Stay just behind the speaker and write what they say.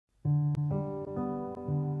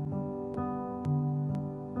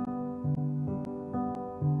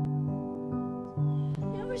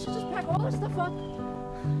pack all this stuff up,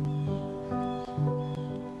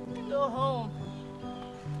 and go home.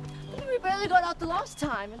 We barely got out the last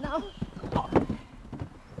time, and now... Oh.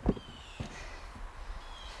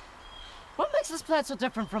 What makes this plan so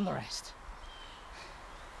different from the rest?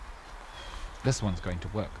 This one's going to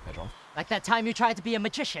work, Pedro. Like that time you tried to be a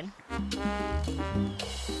magician?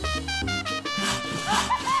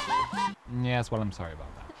 Yes, well, I'm sorry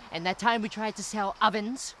about that. And that time we tried to sell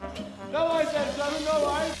ovens? No eyes there, Simon, no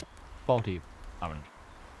eyes. Faulty oven.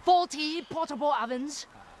 Faulty portable ovens?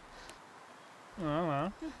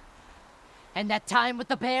 And that time with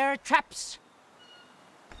the bear traps?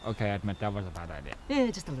 Okay, I admit that was a bad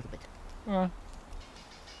idea. Just a little bit.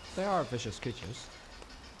 They are vicious creatures.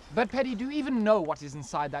 But, Petty, do you even know what is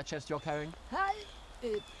inside that chest you're carrying?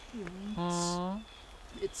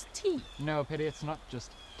 It's tea. No, Petty, it's not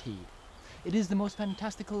just tea. It is the most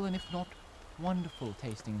fantastical and, if not, wonderful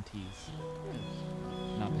tasting teas.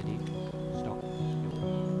 Now, Petty, stop.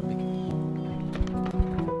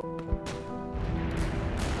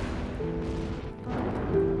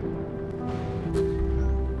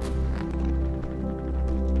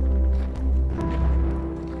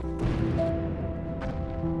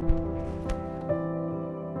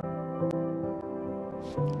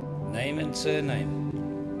 Name and surname.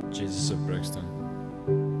 Jesus of Brixton.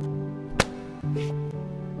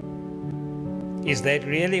 Is that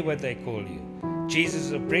really what they call you?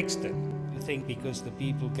 Jesus of Brixton? You think because the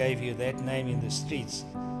people gave you that name in the streets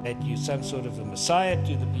that you're some sort of a messiah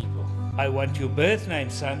to the people? I want your birth name,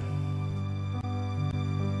 son.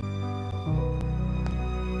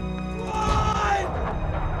 Why?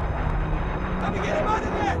 Let me get him out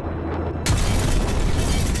of there!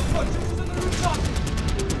 Oh, Jesus on the rooftop!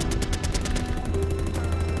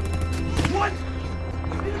 What?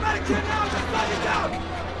 Need a medicare now! Just knock it down!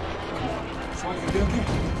 Swan, you doing okay?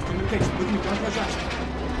 Communication with me, don't rush us.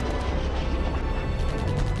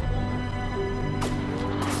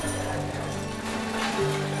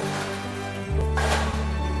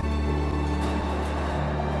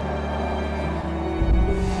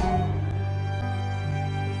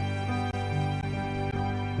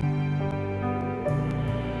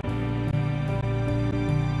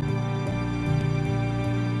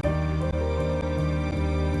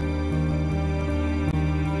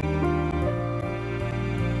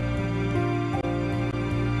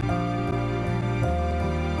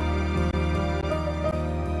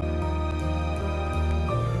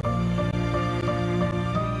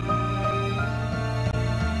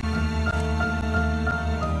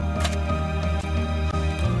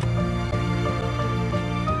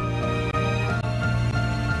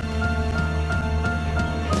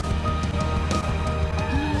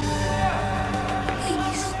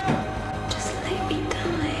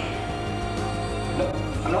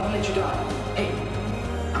 I'm not gonna let you die. Hey,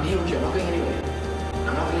 I'm here with you. I'm not going anywhere. I'm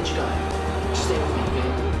not gonna let you die. Just stay with me, okay?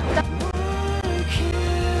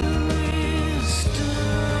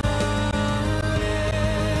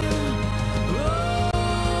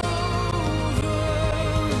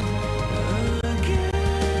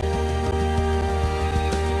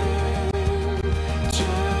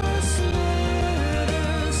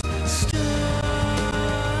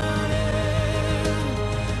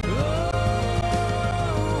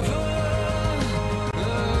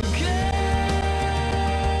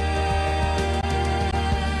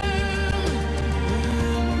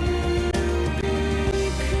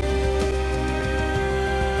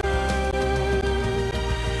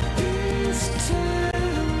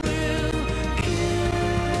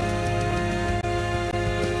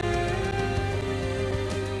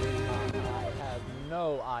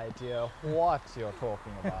 Idea what you're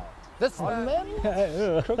talking about. This man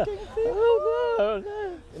cooking thing?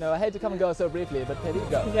 You know, I hate to come and go so briefly, but Petty,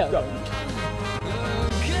 go. Yeah. Go.